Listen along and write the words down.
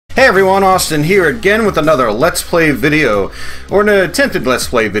Hey everyone, Austin here again with another Let's Play video, or an attempted Let's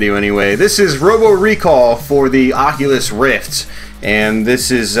Play video anyway. This is Robo Recall for the Oculus Rift, and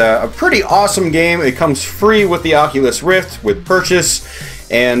this is a pretty awesome game. It comes free with the Oculus Rift with purchase,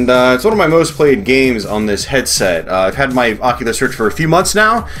 and it's one of my most played games on this headset. I've had my Oculus Rift for a few months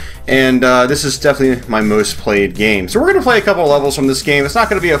now, and this is definitely my most played game. So we're going to play a couple levels from this game. It's not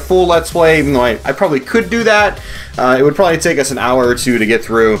going to be a full Let's Play, even though I probably could do that. It would probably take us an hour or two to get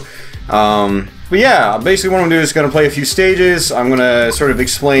through. But yeah, basically what I'm going to do is going to play a few stages. I'm going to sort of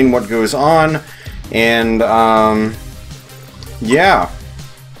explain what goes on, and yeah.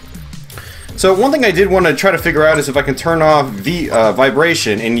 So one thing I did want to try to figure out is if I can turn off the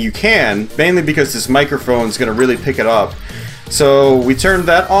vibration, and you can, mainly because this microphone is going to really pick it up. So we turned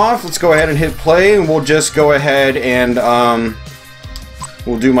that off. Let's go ahead and hit play, and we'll just go ahead and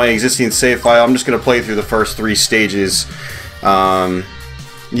we'll do my existing save file. I'm just going to play through the first 3 stages.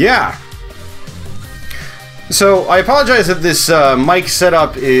 Yeah. So I apologize if this mic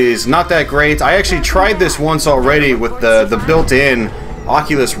setup is not that great. I actually tried this once already with the built-in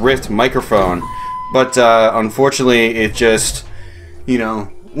Oculus Rift microphone, but unfortunately it just, you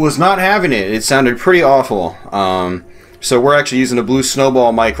know, was not having it. It sounded pretty awful. So we're actually using a Blue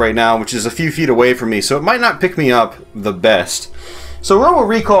Snowball mic right now, which is a few feet away from me, so it might not pick me up the best. So Robo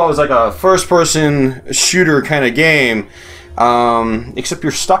Recall is like a first-person shooter kind of game, except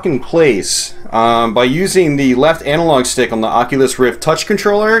you're stuck in place. By using the left analog stick on the Oculus Rift touch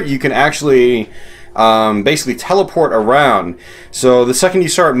controller, you can actually basically teleport around. So the second you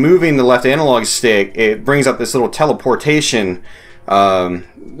start moving the left analog stick, it brings up this little teleportation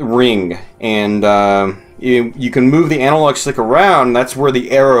ring, and you can move the analog stick around. That's where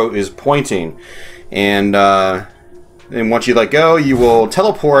the arrow is pointing, and once you let go, you will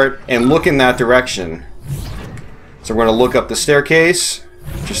teleport and look in that direction. So we're going to look up the staircase,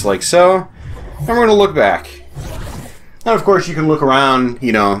 just like so, and we're going to look back. And of course you can look around,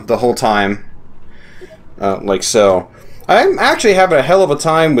 you know, the whole time, like so. I'm actually having a hell of a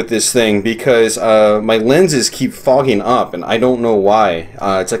time with this thing because my lenses keep fogging up, and I don't know why.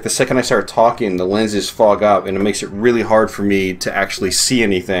 It's like the second I start talking, the lenses fog up, and it makes it really hard for me to actually see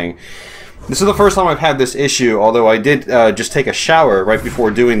anything. This is the first time I've had this issue, although I did just take a shower right before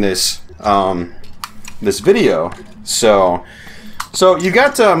doing this this video. So you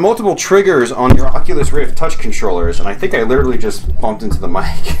got multiple triggers on your Oculus Rift touch controllers, and I think I literally just bumped into the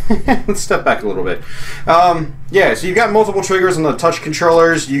mic. Let's step back a little bit. Yeah, so you've got multiple triggers on the touch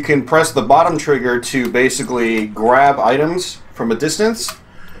controllers. You can press the bottom trigger to basically grab items from a distance.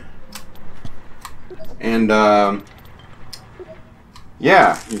 And,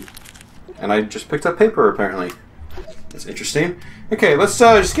 yeah. And I just picked up paper, apparently. That's interesting. Okay, let's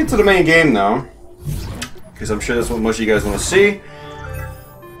just get to the main game, though, because I'm sure that's what most of you guys want to see.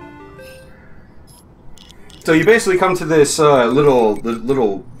 So you basically come to this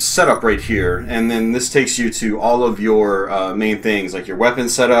little setup right here, and then this takes you to all of your main things, like your weapon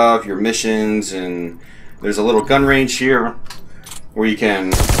setup, your missions, and there's a little gun range here where you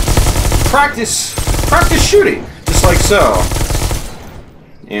can practice shooting, just like so.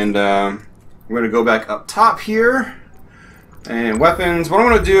 And we're going to go back up top here, and weapons. What I'm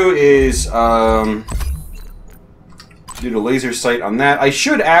going to do is do the laser sight on that. I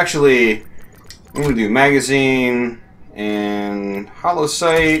should actually. I'm going to do magazine and hollow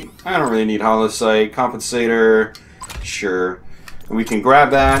sight. I don't really need hollow sight. Compensator, sure. And we can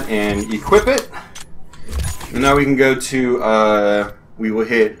grab that and equip it. And now we can go to, we will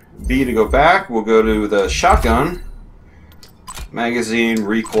hit B to go back. We'll go to the shotgun, magazine,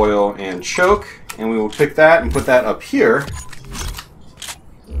 recoil, and choke. And we will pick that and put that up here.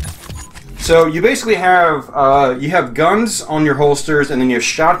 So you basically have guns on your holsters, and then you have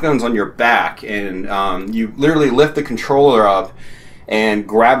shotguns on your back, and you literally lift the controller up and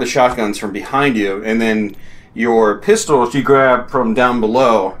grab the shotguns from behind you, and then your pistols you grab from down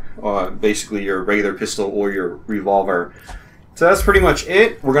below, basically your regular pistol or your revolver. So that's pretty much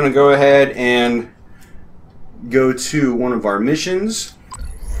it. We're going to go ahead and go to one of our missions.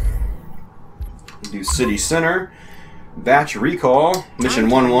 Do City Center. Batch Recall, Mission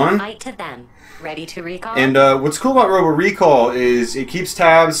 1-1. Ready to recall? And what's cool about Robo Recall is it keeps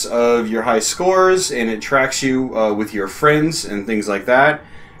tabs of your high scores, and it tracks you with your friends and things like that.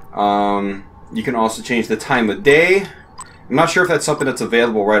 You can also change the time of day. I'm not sure if that's something that's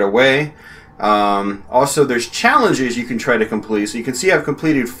available right away. Also, there's challenges you can try to complete. So you can see I've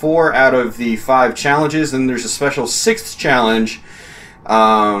completed 4 out of the 5 challenges, and there's a special 6th challenge.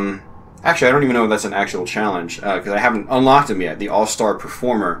 Actually, I don't even know if that's an actual challenge, because I haven't unlocked them yet, the All-Star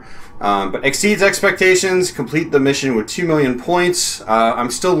Performer. But exceeds expectations, complete the mission with 2 million points.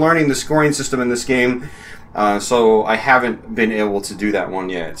 I'm still learning the scoring system in this game, so I haven't been able to do that one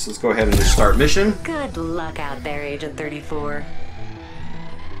yet. So let's go ahead and just start mission. Good luck out there, Agent 34.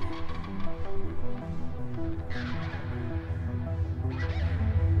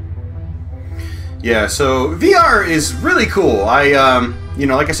 Yeah, so VR is really cool. You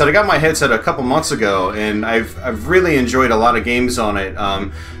know, like I said, I got my headset a couple months ago, and I've really enjoyed a lot of games on it.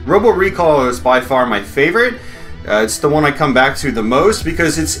 Robo Recall is by far my favorite. It's the one I come back to the most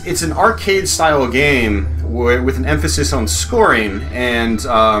because it's an arcade-style game with an emphasis on scoring, and you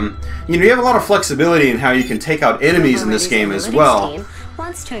know, you have a lot of flexibility in how you can take out enemies in this game as well.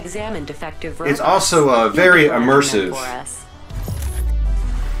 Wants to examine defective It's also very immersive.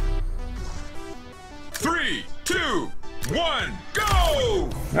 3, 2, 1, go!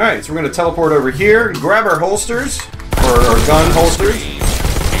 Alright, so we're going to teleport over here, grab our holsters, or gun holsters.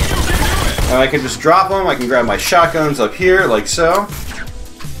 I can just drop them, I can grab my shotguns up here, like so.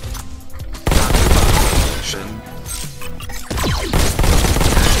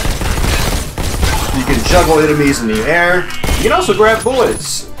 You can juggle enemies in the air. You can also grab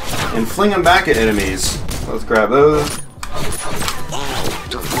bullets and fling them back at enemies. Let's grab those.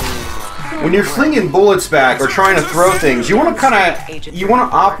 When you're flinging bullets back or trying to throw things, you want to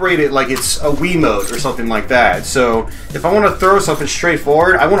operate it like it's a Wiimote or something like that. So if I want to throw something straight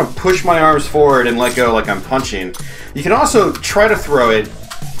forward, I want to push my arms forward and let go like I'm punching. You can also try to throw it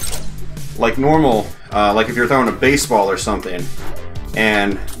like normal, like if you're throwing a baseball or something,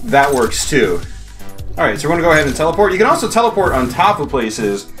 and that works too. Alright, so we're going to go ahead and teleport. You can also teleport on top of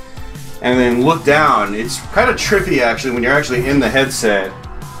places and then look down. It's kind of trippy actually when you're actually in the headset.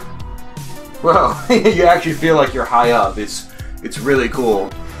 Well, you actually feel like you're high up. It's really cool.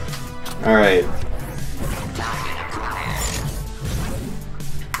 Alright.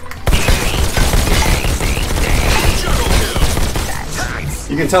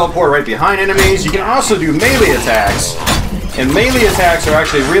 You can teleport right behind enemies. You can also do melee attacks. And melee attacks are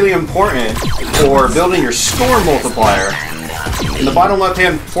actually really important for building your score multiplier. In the bottom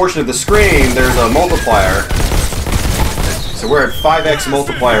left-hand portion of the screen, there's a multiplier. So we're at 5x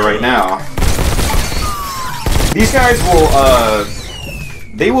multiplier right now. These guys will,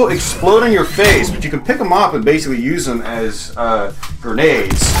 they will explode in your face, but you can pick them up and basically use them as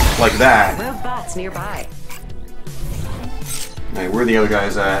grenades, like that. Robots nearby. Alright, where are the other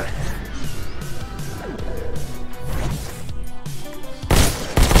guys at?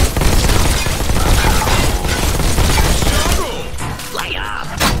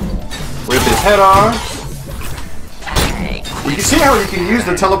 Rip his head off. You can see how you can use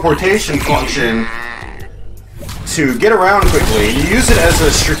the teleportation function to get around quickly. You use it as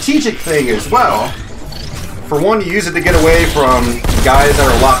a strategic thing as well. For one, you use it to get away from guys that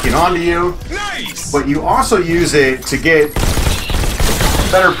are locking onto you. Nice! But you also use it to get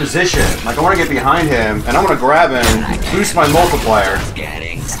a better position. Like I want to get behind him, and I want to grab him and boost my multiplier.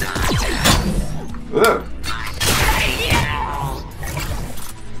 Ooh.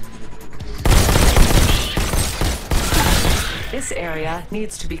 This area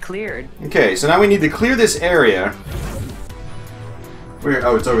needs to be cleared. Okay, so now we need to clear this area. Where?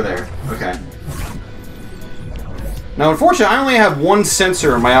 Oh, it's over there. Okay. Now, unfortunately, I only have one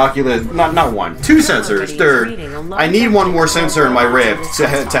sensor in my Oculus. Not one. Two sensors. I need one more sensor in my Rift to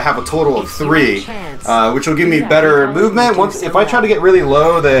have a total of 3, which will give me better movement. If I try to get really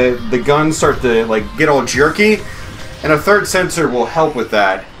low, the guns start to like get all jerky, and a third sensor will help with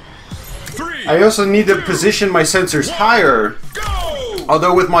that. I also need to position my sensors higher,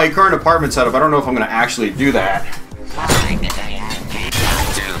 although with my current apartment setup, I don't know if I'm going to actually do that.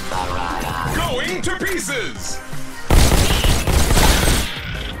 Going to pieces!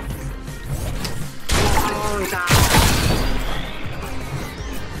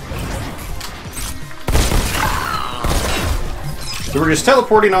 So we're just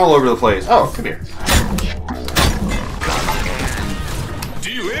teleporting all over the place. Oh, come here.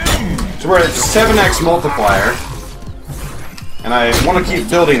 So we're at 7x multiplier, and I want to keep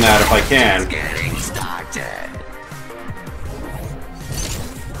building that if I can.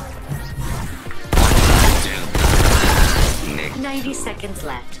 90 seconds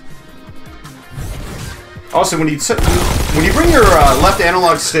left. Also, when you bring your left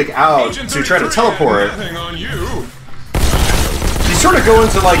analog stick out to try to teleport, you sort of go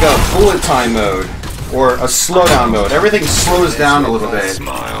into like a bullet time mode or a slowdown mode. Everything slows down a little bit.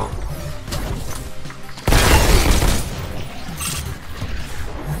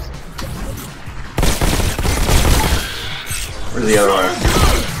 Where's the other one?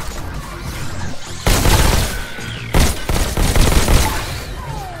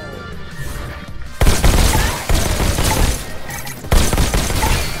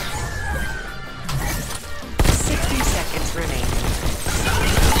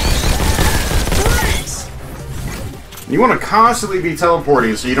 You want to constantly be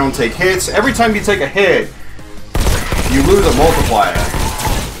teleporting so you don't take hits. Every time you take a hit, you lose a multiplier.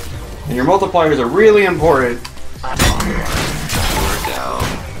 And your multipliers are really important. A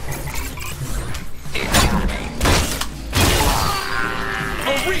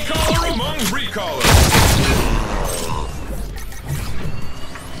recaller among recallers.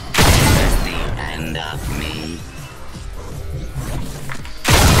 End of me.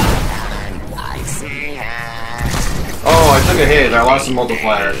 I see her. Oh, I took a hit. I lost a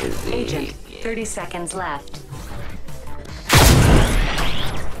multiplier. Agent, 30 seconds left.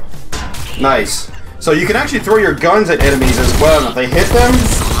 Nice. So you can actually throw your guns at enemies as well, and if they hit them,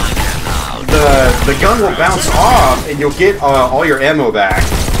 the gun will bounce off, and you'll get all your ammo back.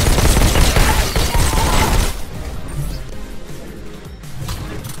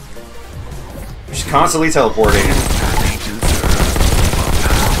 She's constantly teleporting.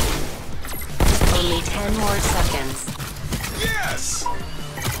 Only 10 more seconds. Yes.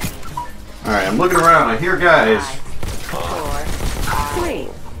 Alright, I'm looking around. I hear guys. 5, 4, 3,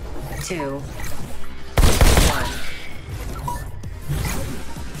 2, 1.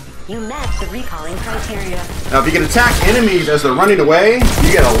 You met the recalling criteria. Now, if you can attack enemies as they're running away,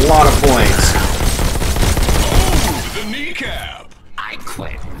 you get a lot of points. Oh, the kneecap. I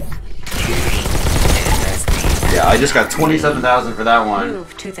quit. Yeah, I just got 27,000 for that one.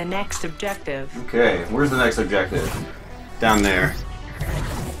 Move to the next objective. Okay, where's the next objective? Down there.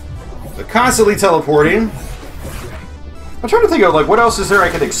 They're constantly teleporting. I'm trying to think of, like, what else is there I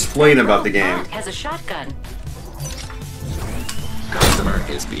could explain about the game? Bot has a shotgun. Customer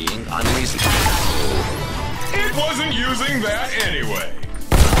is being unreasonable. It wasn't using that anyway.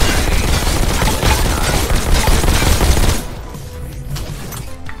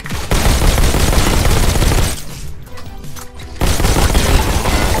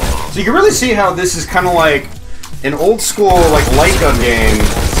 So you can really see how this is kind of like an old school, like, light gun game,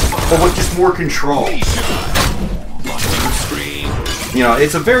 but with just more control. You know,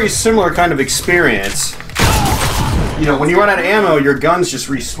 it's a very similar kind of experience. You know, when you run out of ammo, your guns just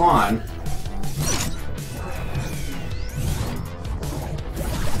respawn.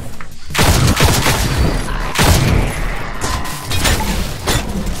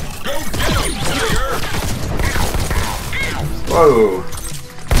 Whoa.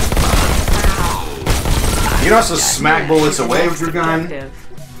 You can also smack bullets away with your gun.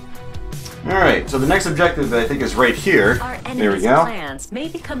 Alright, so the next objective I think is right here. Our There we enemies' go. plans may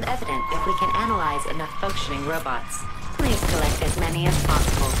become evident if we can analyze enough functioning robots. Please collect as many as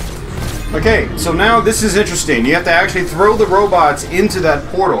possible. Okay, so now this is interesting. You have to actually throw the robots into that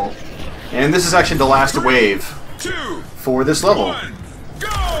portal. And this is actually the last wave 2, for this level. 1,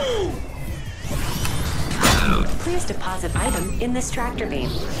 go! Please deposit item in this tractor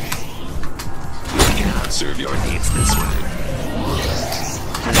beam. We cannot serve your needs this way.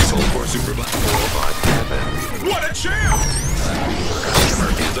 Sold for Super Black 457. What a champ! Customer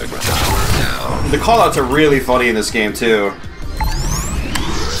is a tower now. The callouts are really funny in this game too.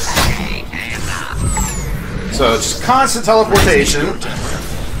 So it's just constant teleportation.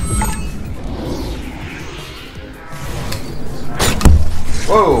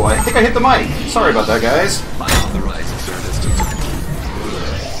 Whoa, I think I hit the mic. Sorry about that, guys. My authorized service to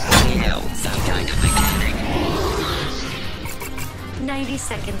hell, some kind of mechanic. 90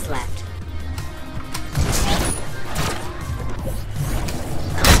 seconds left.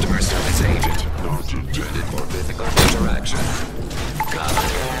 Customer service agent. Not intended for physical interaction. Come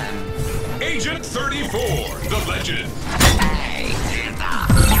again. Agent 34, the legend. Hey, Santa.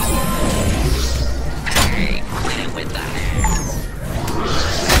 Hey, quit it with the hands.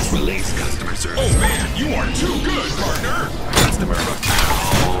 Let's release customer service. Oh man, you are too good, partner. Customer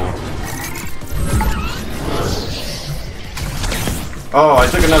Oh, I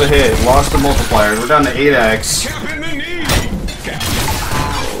took another hit. Lost the multiplier. We're down to 8x. Cap in the knee. Cap.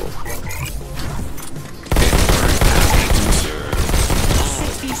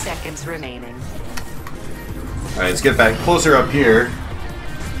 60 seconds remaining. Alright, let's get back closer up here.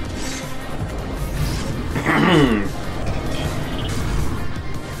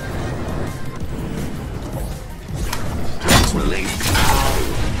 Let's release.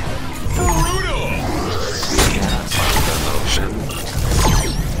 Brutal. We cannot find the motion.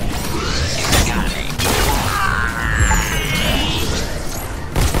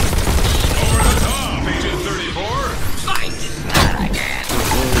 Over the top, Agent 34. Fight that again.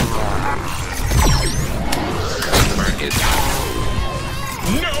 Customer is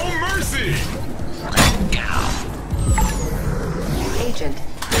No mercy. Agent,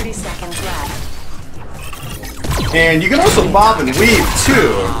 30 seconds left. And you can also bob and weave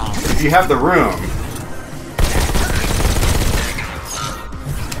too, if you have the room.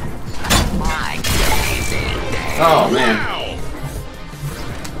 Oh, man.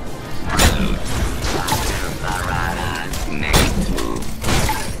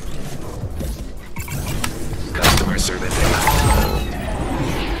 Customer service.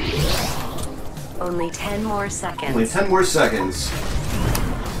 Only 10 more seconds. Only 10 more seconds.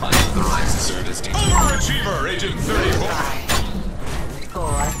 Unauthorized service detail. Overachiever, Agent 34. 5,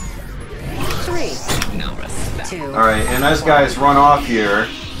 4, 3, No respect. 2. Alright, and as guys run off here,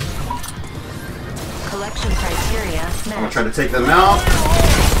 Collection criteria I'm gonna met. try to take them out.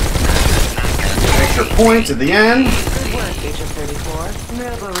 Extra points at the end. Good work, Agent 34.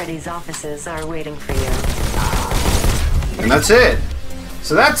 Robo-Ready's offices are waiting for you. And that's it.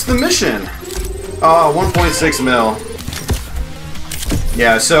 So that's the mission. 1.6 mil.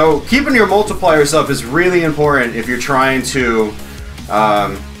 Yeah, so keeping your multipliers up is really important if you're trying to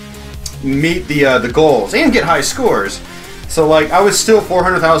meet the goals and get high scores. So like, I was still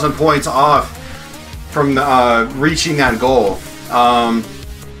 400,000 points off from reaching that goal.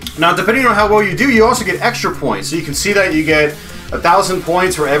 Now, depending on how well you do, you also get extra points. So you can see that you get 1,000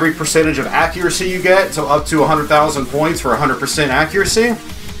 points for every percentage of accuracy you get, so up to 100,000 points for 100% accuracy.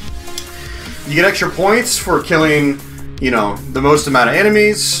 You get extra points for killing, you know, the most amount of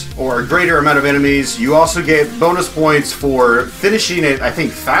enemies, or a greater amount of enemies. You also get bonus points for finishing it, I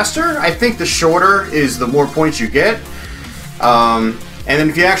think, faster. I think the shorter is the more points you get. And then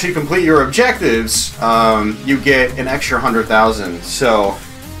if you actually complete your objectives, you get an extra 100,000. So,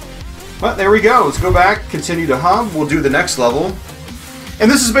 well, there we go. Let's go back, continue to hum. We'll do the next level. And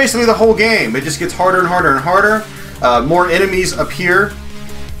this is basically the whole game. It just gets harder and harder and harder. More enemies appear.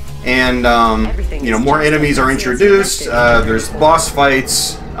 And, you know, more enemies are introduced. There's boss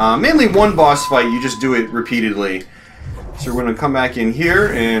fights. Mainly one boss fight. You just do it repeatedly. So we're going to come back in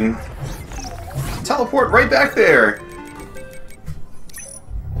here and teleport right back there.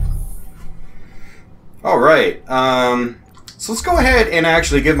 Alright, so let's go ahead and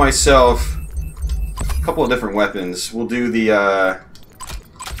actually give myself a couple of different weapons. We'll do the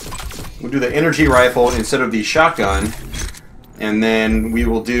energy rifle instead of the shotgun, and then we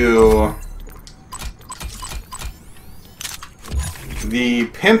will do the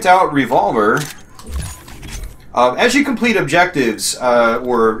pimped out revolver. As you complete objectives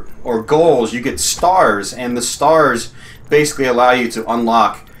or goals, you get stars, and the stars basically allow you to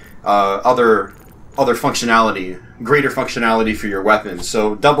unlock other functionality, greater functionality for your weapons.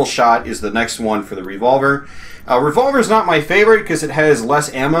 So double shot is the next one for the revolver. Revolver is not my favorite because it has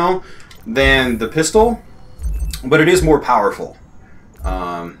less ammo than the pistol, but it is more powerful.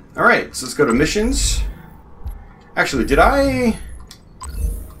 Alright, so let's go to missions. Actually, did I...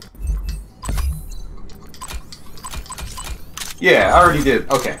 Yeah, I already did.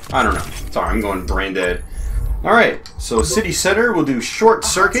 Okay, I don't know. Sorry, I'm going brain dead. Alright, so City Center, we'll do Short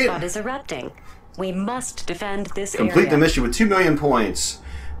Circuit. Hotspot is erupting. We must defend this Complete area. the mission with 2 million points.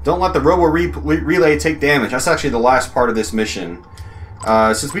 Don't let the Robo Relay take damage. That's actually the last part of this mission.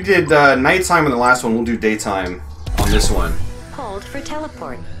 Since we did nighttime on the last one, we'll do daytime on this one. Hold for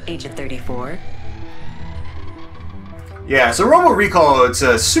teleport, Agent 34. Yeah, so Robo Recall, it's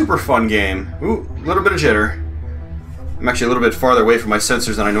a super fun game. Ooh, a little bit of jitter. I'm actually a little bit farther away from my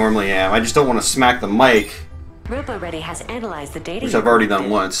sensors than I normally am. I just don't want to smack the mic, Robo-Ready has analyzed the data which I've already done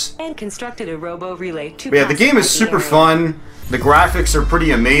once. and constructed a Robo Relay to But yeah, the game is super fun. The graphics are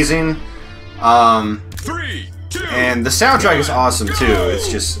pretty amazing. 3, 2, And the soundtrack is awesome too. It's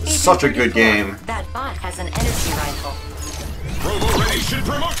just such a good game. That bot has an energy rifle. Robo-Ready should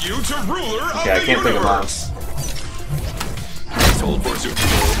promote you to ruler of Okay, I the can't think of universe. mouse. Hold for super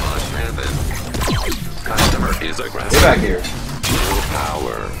heaven. Customer is aggressive. Get back here. Full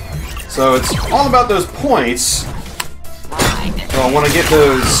power. So it's all about those points. So I want to get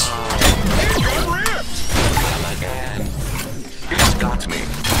those. Get ripped! Well again. He's got me.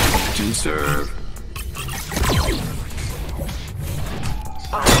 To serve.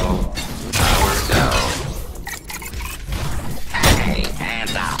 Oh, power down. Hey,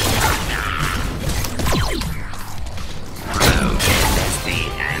 hands up. Okay, that's the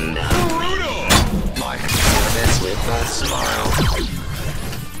end of Brutal! my service with a smile.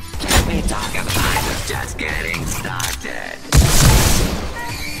 We talk about I was just getting started.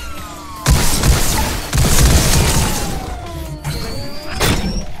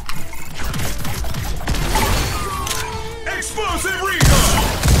 Explosive recall!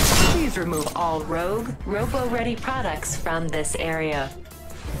 Please remove all rogue, Robo-Ready products from this area.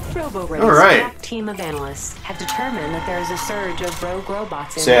 Robo-Ready's All right. crack team of analysts have determined that there is a surge of rogue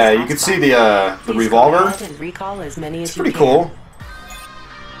robots in So yeah, this you can hotspot. see the Please revolver. go ahead and recall as many as It's you pretty can. cool.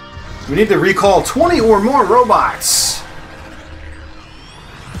 We need to recall 20 or more robots.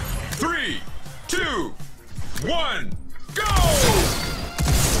 3, 2, 1, go!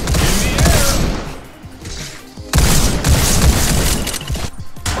 In the air!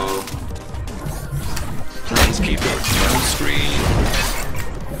 Please keep it no screen.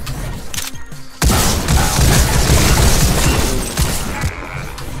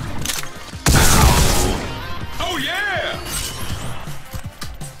 Oh yeah!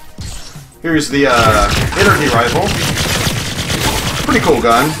 Here's the energy rifle. Pretty cool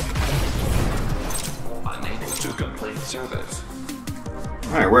gun. Unable to complete service.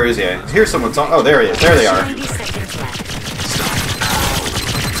 Alright, where is he? Here's someone talking. Oh, there he is. There they are. 90 seconds left.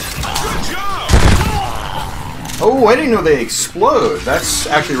 Good job! Oh, I didn't know they explode. That's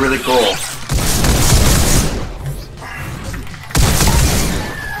actually really cool.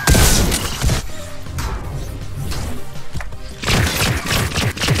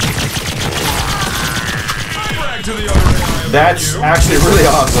 Brag to the other AI. That's actually really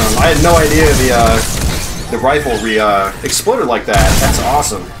awesome. I had no idea the rifle exploded like that. That's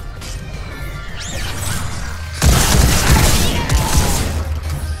awesome.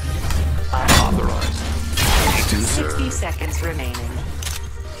 Authorized. 60 seconds remaining.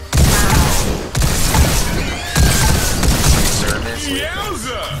 Service.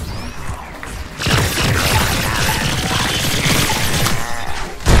 Yowza!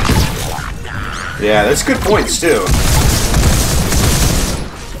 Yeah, that's good points too.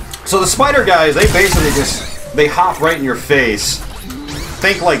 So the spider guys, they basically they hop right in your face.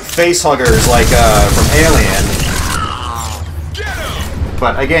 Think like face huggers, like from Alien. Get him!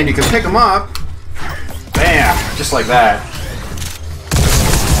 But again, you can pick them up. Bam! Just like that.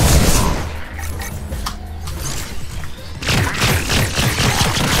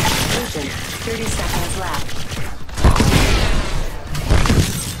 Agent, 30 seconds left.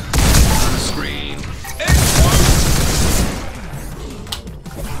 Screen.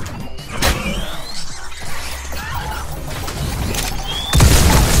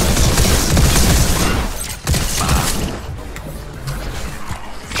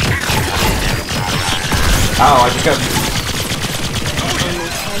 Ow, I just got... Only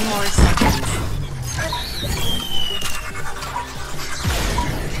 10 more seconds.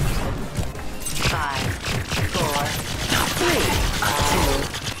 5, 4, 3,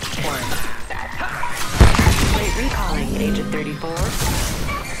 2, 1. Wait, recalling Agent 34.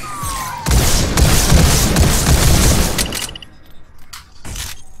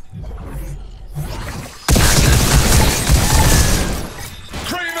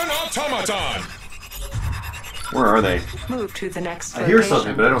 Craven Automaton! Where are they? Move to the next I hear location.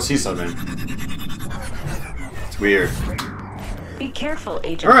 something, but I don't see something. It's weird. Be careful,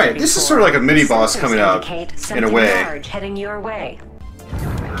 Agent Alright, this is sort of like a mini-boss Sensors coming up, indicate in a something way. large heading your way.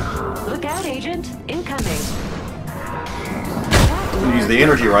 Look out, Agent! Incoming! Use the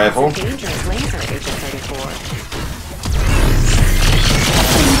energy rifle. That's a dangerous laser, Agent 34.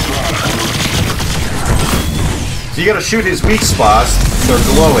 So you gotta shoot his weak spots. They're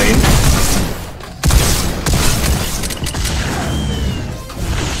glowing.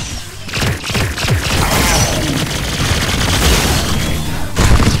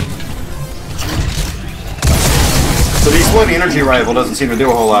 So the exploding energy rifle doesn't seem to do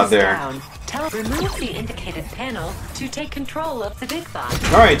a whole lot there. Remove the indicated panel to take control of the big box.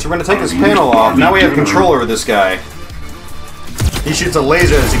 Alright, so we're gonna take this panel off. Now we have control over this guy. He shoots a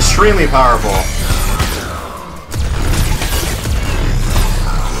laser that's extremely powerful.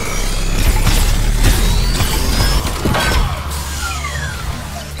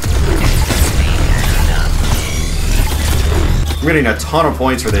 I'm getting a ton of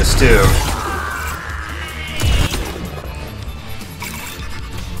points for this too.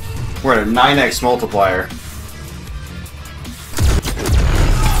 We're at a 9x multiplier.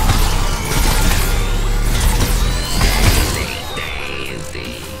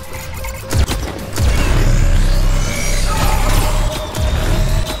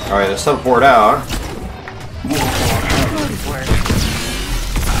 Alright, let's teleport out. Good work.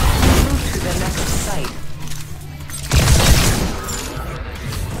 Move to the next site.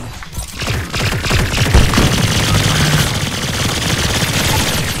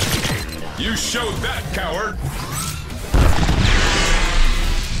 You showed that, coward!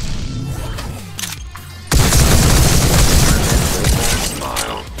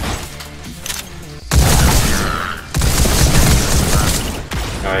 Smile.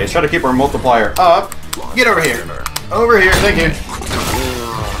 Alright, let's try to keep our multiplier up. Get over here. Over here, thank you.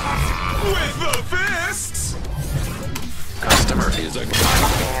 With the fists! Customer is a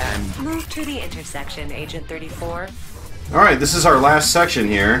goddamn. Move to the intersection, Agent 34. Alright, this is our last section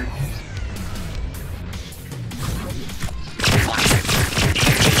here.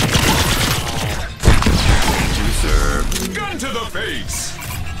 streets.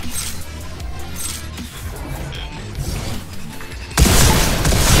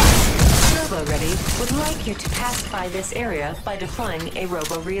 Robo Ready would like you to pass by this area by deploying a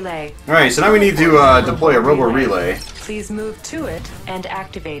Robo Relay. Alright, so now we need to deploy a Robo Relay. Please move to it and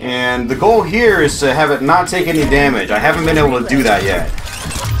activate it. And the goal here is to have it not take any damage. I haven't been able to do that yet.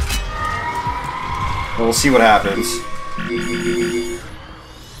 But we'll see what happens.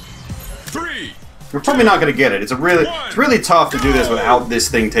 3. We're probably not going to get it. It's really tough to do this without this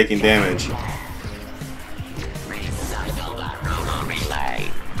thing taking damage. Recycle that Robo Relay.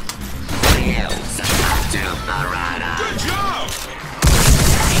 You succumb to Piranha. Good job!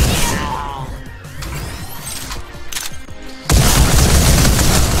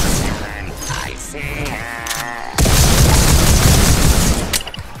 I see her.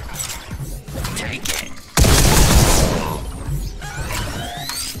 Take it.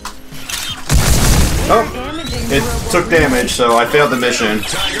 Oh, it took damage, so I failed the mission.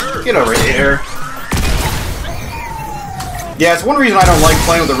 Get over here. Yeah, it's one reason I don't like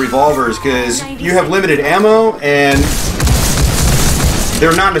playing with the revolvers, because you have limited ammo, and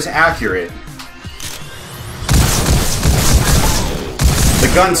they're not as accurate.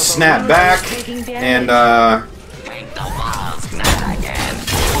 The guns snap back, and Make the walls snap again.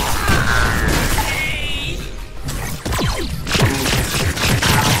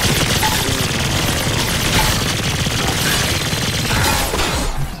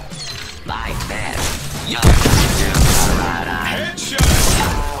 Like this. You're to Piranha. Headshot!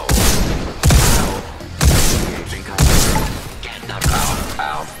 Get the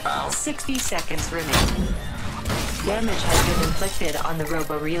rope. 60 seconds remain. Damage has been inflicted on the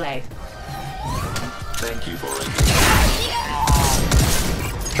Robo Relay. Thank you for it.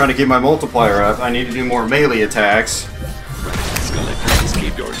 trying to get my multiplier up. I need to do more melee attacks. Please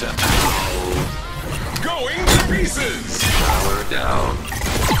keep your temper. Going to pieces! Power down.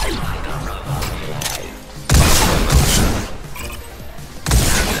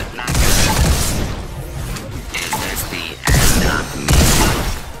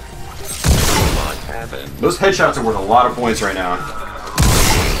 Those headshots are worth a lot of points right now.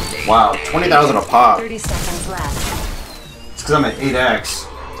 Wow, 20,000 a pop. 30 seconds left. It's because I'm at 8x.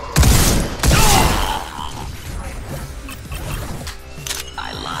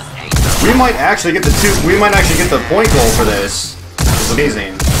 We might actually get the We might actually get the point goal for this. This is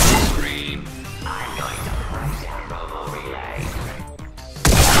amazing.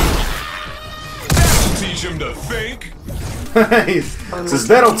 That'll teach him to think! He says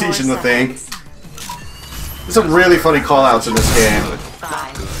that'll teach him to think. There's some really funny callouts in this game.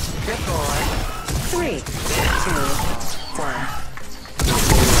 5, 4, 3, 2, 1.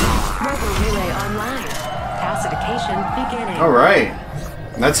 Robo Relay online. Pacification beginning. Alright.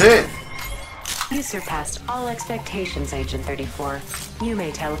 That's it. You surpassed all expectations, Agent 34. You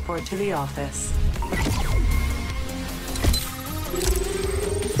may teleport to the office.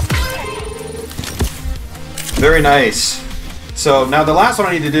 Very nice. So now the last one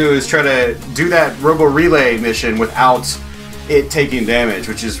I need to do is try to do that Robo Relay mission without it taking damage,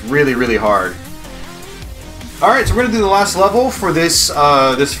 which is really, really hard. Alright, so we're going to do the last level for this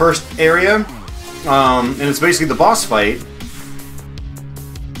this first area. And it's basically the boss fight.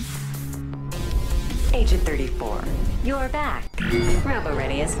 Agent 34, you're back. Robo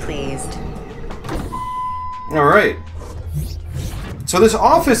Ready is pleased. Alright. So this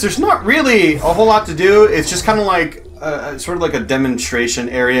office, there's not really a whole lot to do. It's just kind of like sort of like a demonstration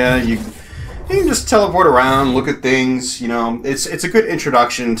area. You can just teleport around, look at things. You know, it's a good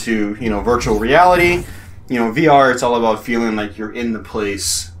introduction to, you know, virtual reality. You know, VR, it's all about feeling like you're in the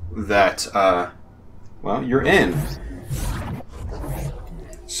place that well, you're in.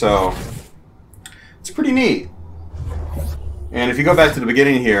 So it's pretty neat. And if you go back to the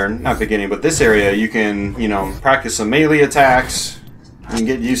beginning here, not beginning, but this area, you can, you know, practice some melee attacks and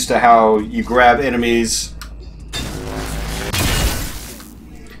get used to how you grab enemies.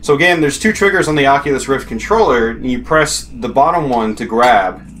 So again, there's two triggers on the Oculus Rift controller, and you press the bottom one to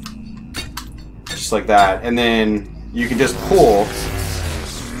grab, just like that, and then you can just pull,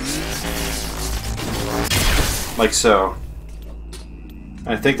 like so.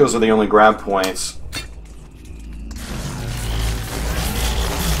 I think those are the only grab points.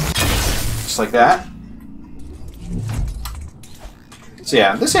 Just like that. So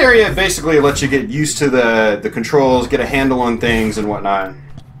yeah, this area basically lets you get used to the controls, get a handle on things and whatnot.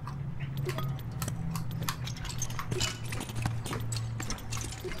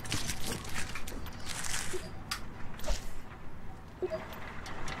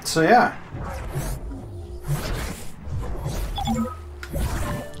 So yeah.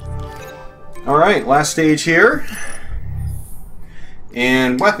 Alright, last stage here.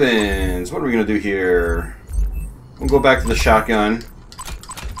 And weapons. What are we gonna do here? We'll go back to the shotgun.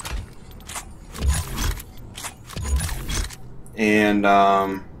 And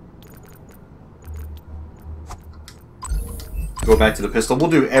go back to the pistol. We'll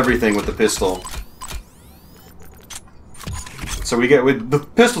do everything with the pistol. So we get with the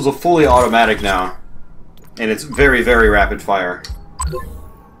pistol's a fully automatic now, and it's very, very rapid fire.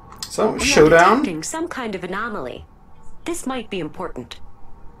 So showdown. Detecting some kind of anomaly. This might be important.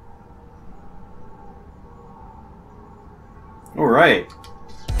 All right,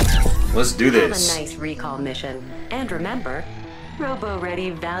 let's do this. Have a nice recall mission, and remember, Robo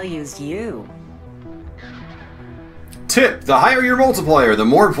Ready values you. Tip: the higher your multiplier, the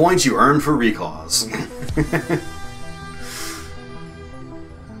more points you earn for recalls.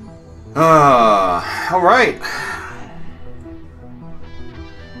 All right.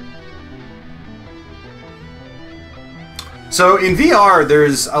 So in VR,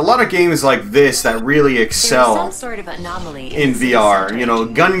 there's a lot of games like this that really excel There's some sort of anomaly in VR. You know,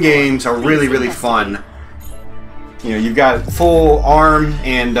 gun games are really, really fun. You know, you've got full arm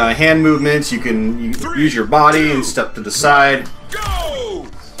and hand movements. You can use your body and step to the side. Go!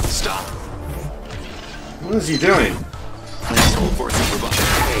 Stop. What is he doing? Let's hope for super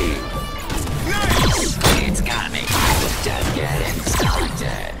hey. Nice! It's gotta make the dead getting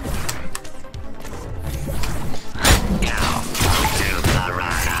started. Now, to the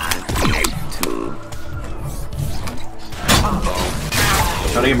right on. Make two.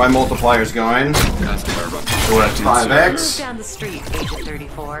 Trying to get my multipliers going. We're at 5x. Move down the street, Agent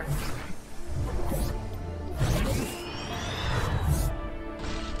 34.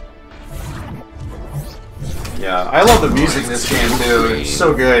 Yeah, I love the music in this game too. It's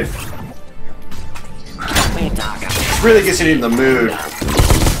so good. It really gets you in the mood.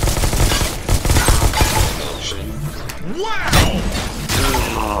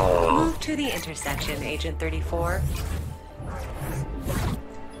 Wow! Move to the intersection, Agent 34.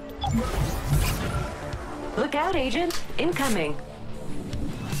 Look out, Agent! Incoming!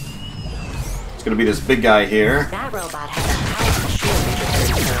 It's gonna be this big guy here. That robot has a powerful shield,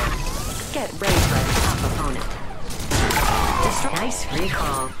 Agent 34. Get ready for a tough opponent. Nice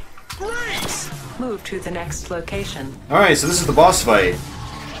recall. Great! Move to the next location. Alright, so this is the boss fight.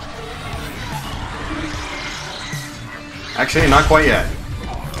 Actually, not quite yet.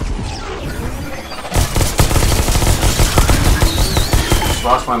 Just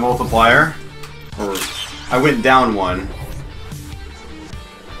lost my multiplier. Or I went down one.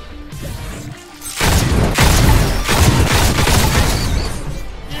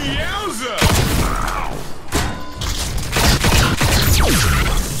 Yowza!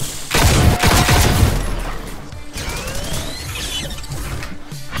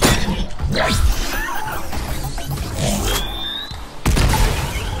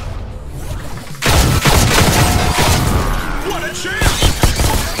 What a chance!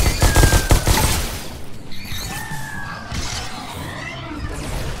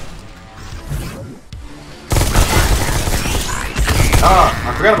 Ah,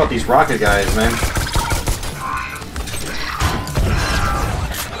 I forgot about these rocket guys, man.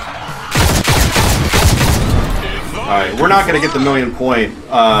 Alright, we're not going to get the 1,000,000 point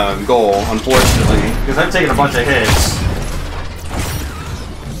goal, unfortunately, because I've taken a bunch of hits.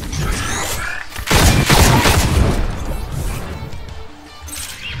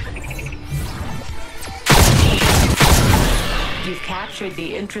 You've captured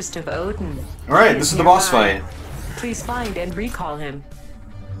the interest of Odin. Alright, this is the boss fight. Please find and recall him.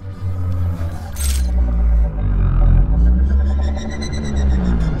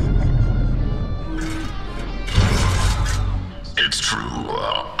 It's true.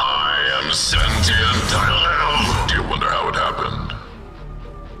 I am sentient. I live. Do you wonder how it happened?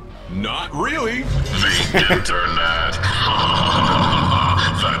 Not really. The internet.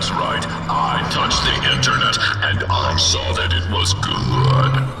 That's right. I touched the internet and I saw that it was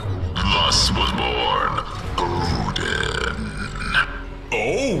good. Thus was born Odin.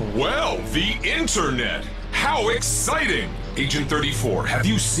 Oh, well, the internet. How exciting! Agent 34, have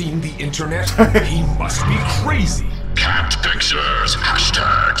you seen the internet? He must be crazy. Cat pictures,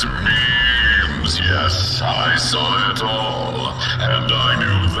 hashtags, memes. Yes, I saw it all. And I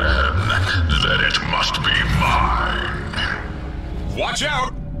knew then that it must be mine. Watch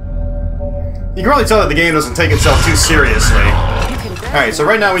out! You can probably tell that the game doesn't take itself too seriously. Alright, so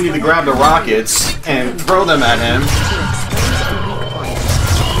right now we need to grab the rockets and throw them at him.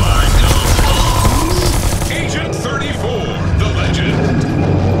 Agent 34, the legend.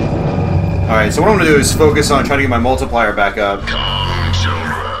 Alright, so what I'm going to do is focus on trying to get my multiplier back up. Come, children.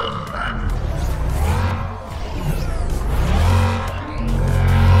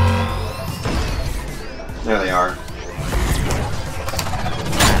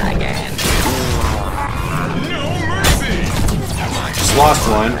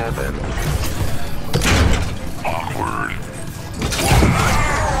 one. Awkward.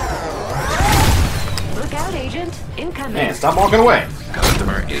 Look out, Agent. Incoming. Man, stop walking away.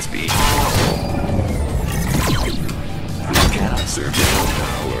 Customer is being cannot serve your own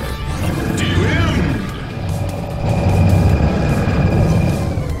power. Do you win?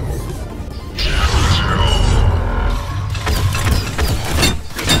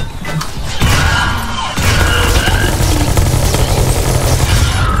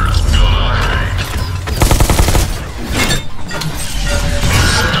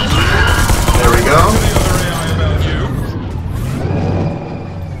 There we go. The other AI about you.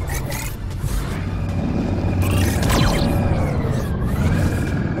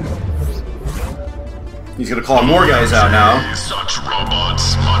 He's gonna call more guys out now. Such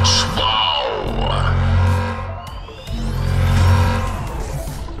robots, much wow.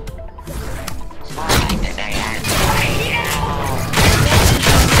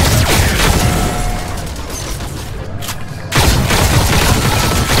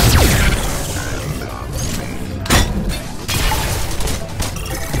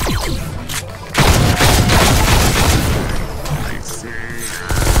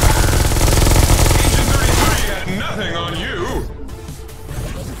 Nothing on you.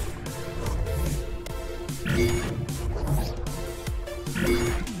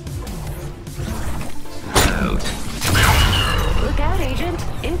 Look out, Agent.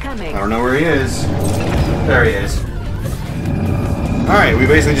 Incoming. I don't know where he is. There he is. Alright, we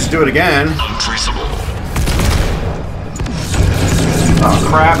basically just do it again. Untraceable. Oh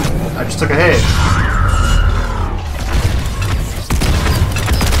crap. I just took a hit.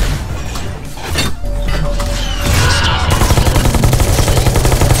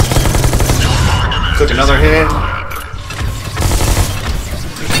 Took another hit.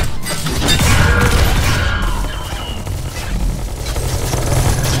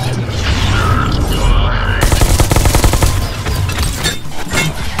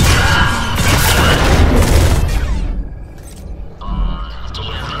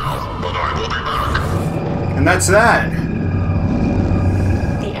 And that's that.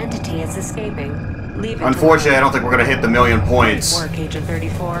 The entity is escaping. Leave it Unfortunately, I don't think we're going to hit the 1,000,000 points. Work, Agent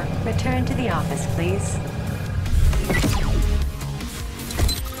 34. Return to the office, please.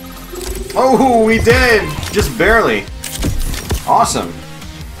 Oh, we did! Just barely. Awesome.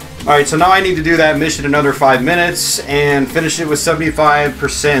 Alright, so now I need to do that mission another 5 minutes and finish it with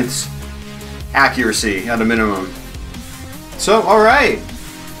 75% accuracy at a minimum. So, alright.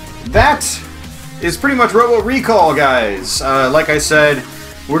 That is pretty much Robo Recall, guys. Like I said,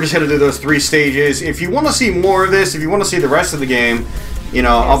 we're just going to do those 3 stages. If you want to see more of this, if you want to see the rest of the game, you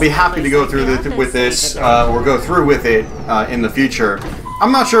know, I'll be happy to go through with this or go through with it in the future.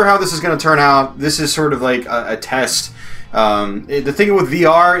 I'm not sure how this is going to turn out. This is sort of like a test. The thing with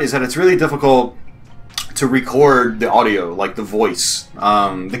VR is that it's really difficult to record the audio, like the voice.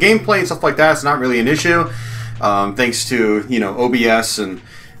 The gameplay and stuff like that is not really an issue, thanks to, you know, OBS and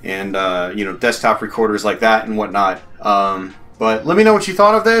you know, desktop recorders like that and whatnot. But let me know what you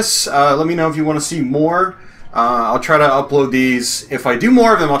thought of this. Let me know if you want to see more. I'll try to upload these. If I do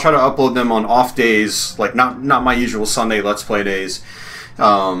more of them, I'll try to upload them on off days, like not my usual Sunday Let's Play days.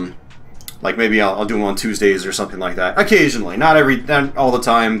 Like maybe I'll do them on Tuesdays or something like that. Occasionally, not all the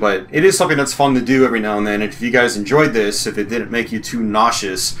time, but it is something that's fun to do every now and then. And if you guys enjoyed this, if it didn't make you too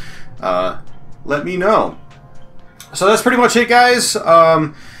nauseous, let me know. So that's pretty much it, guys.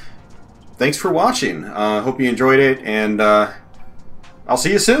 Thanks for watching. Hope you enjoyed it, and I'll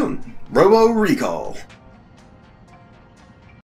see you soon. Robo Recall.